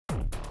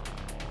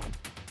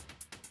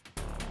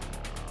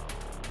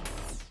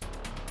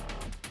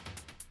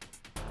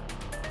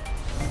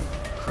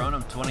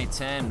Kronum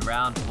 2010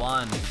 Round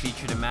 1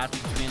 featured a match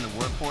between the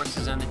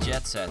Workhorses and the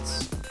Jet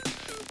Sets.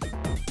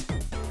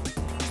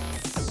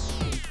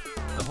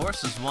 The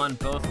Horses won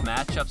both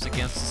matchups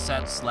against the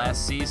Sets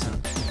last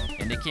season,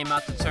 and they came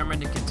out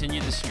determined to continue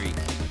the streak.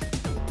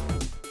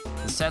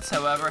 The Sets,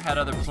 however, had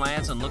other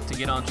plans and looked to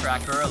get on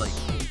track early.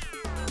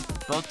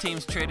 Both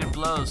teams traded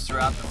blows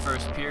throughout the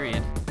first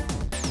period.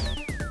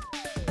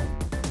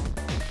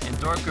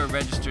 Dorka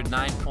registered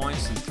 9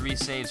 points and 3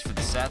 saves for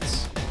the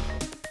Sets.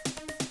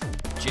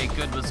 Jake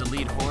Good was the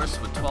lead horse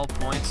with 12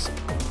 points,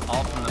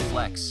 all from the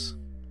flex.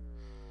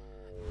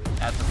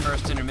 At the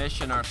first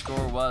intermission, our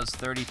score was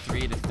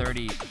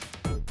 33-30.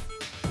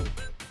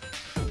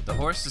 The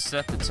Horses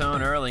set the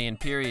tone early in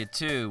period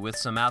 2 with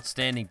some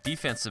outstanding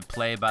defensive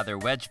play by their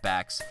wedge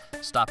backs,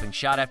 stopping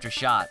shot after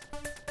shot.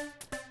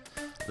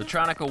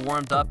 Latronica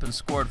warmed up and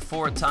scored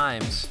 4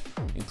 times,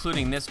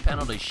 including this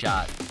penalty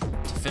shot,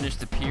 to finish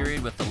the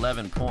period with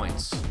 11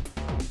 points.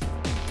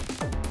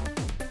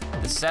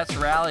 The Sets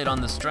rallied on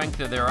the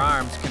strength of their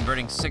arms,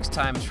 converting 6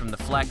 times from the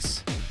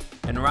flex,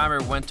 and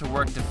Reimer went to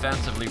work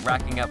defensively,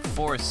 racking up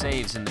 4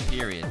 saves in the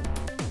period.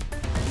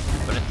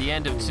 But at the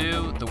end of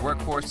 2, the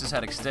Workhorses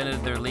had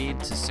extended their lead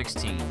to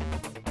 16.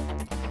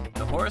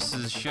 The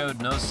Horses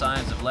showed no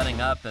signs of letting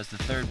up as the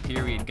third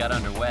period got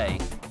underway.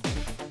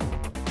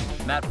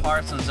 Matt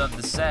Parsons of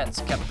the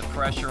Sets kept the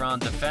pressure on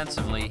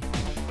defensively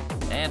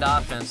and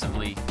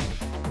offensively,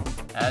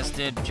 as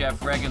did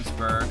Jeff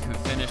Regensburg, who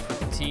finished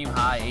with a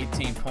team-high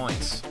 18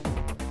 points.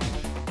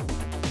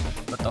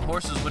 But the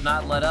Horses would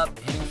not let up,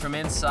 hitting from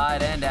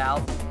inside and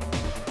out.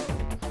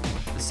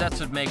 The Sets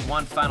would make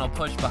one final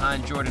push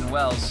behind Jordan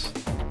Wells,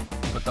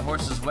 but the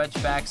Horses'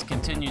 wedgebacks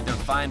continued their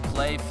fine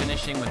play,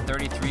 finishing with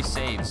 33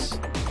 saves.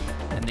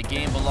 And the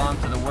game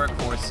belonged to the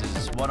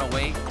Workhorses,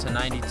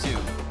 108-92.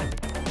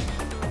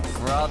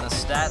 For all the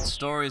stats,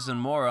 stories, and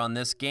more on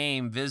this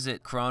game,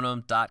 visit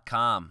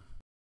Kronum.com.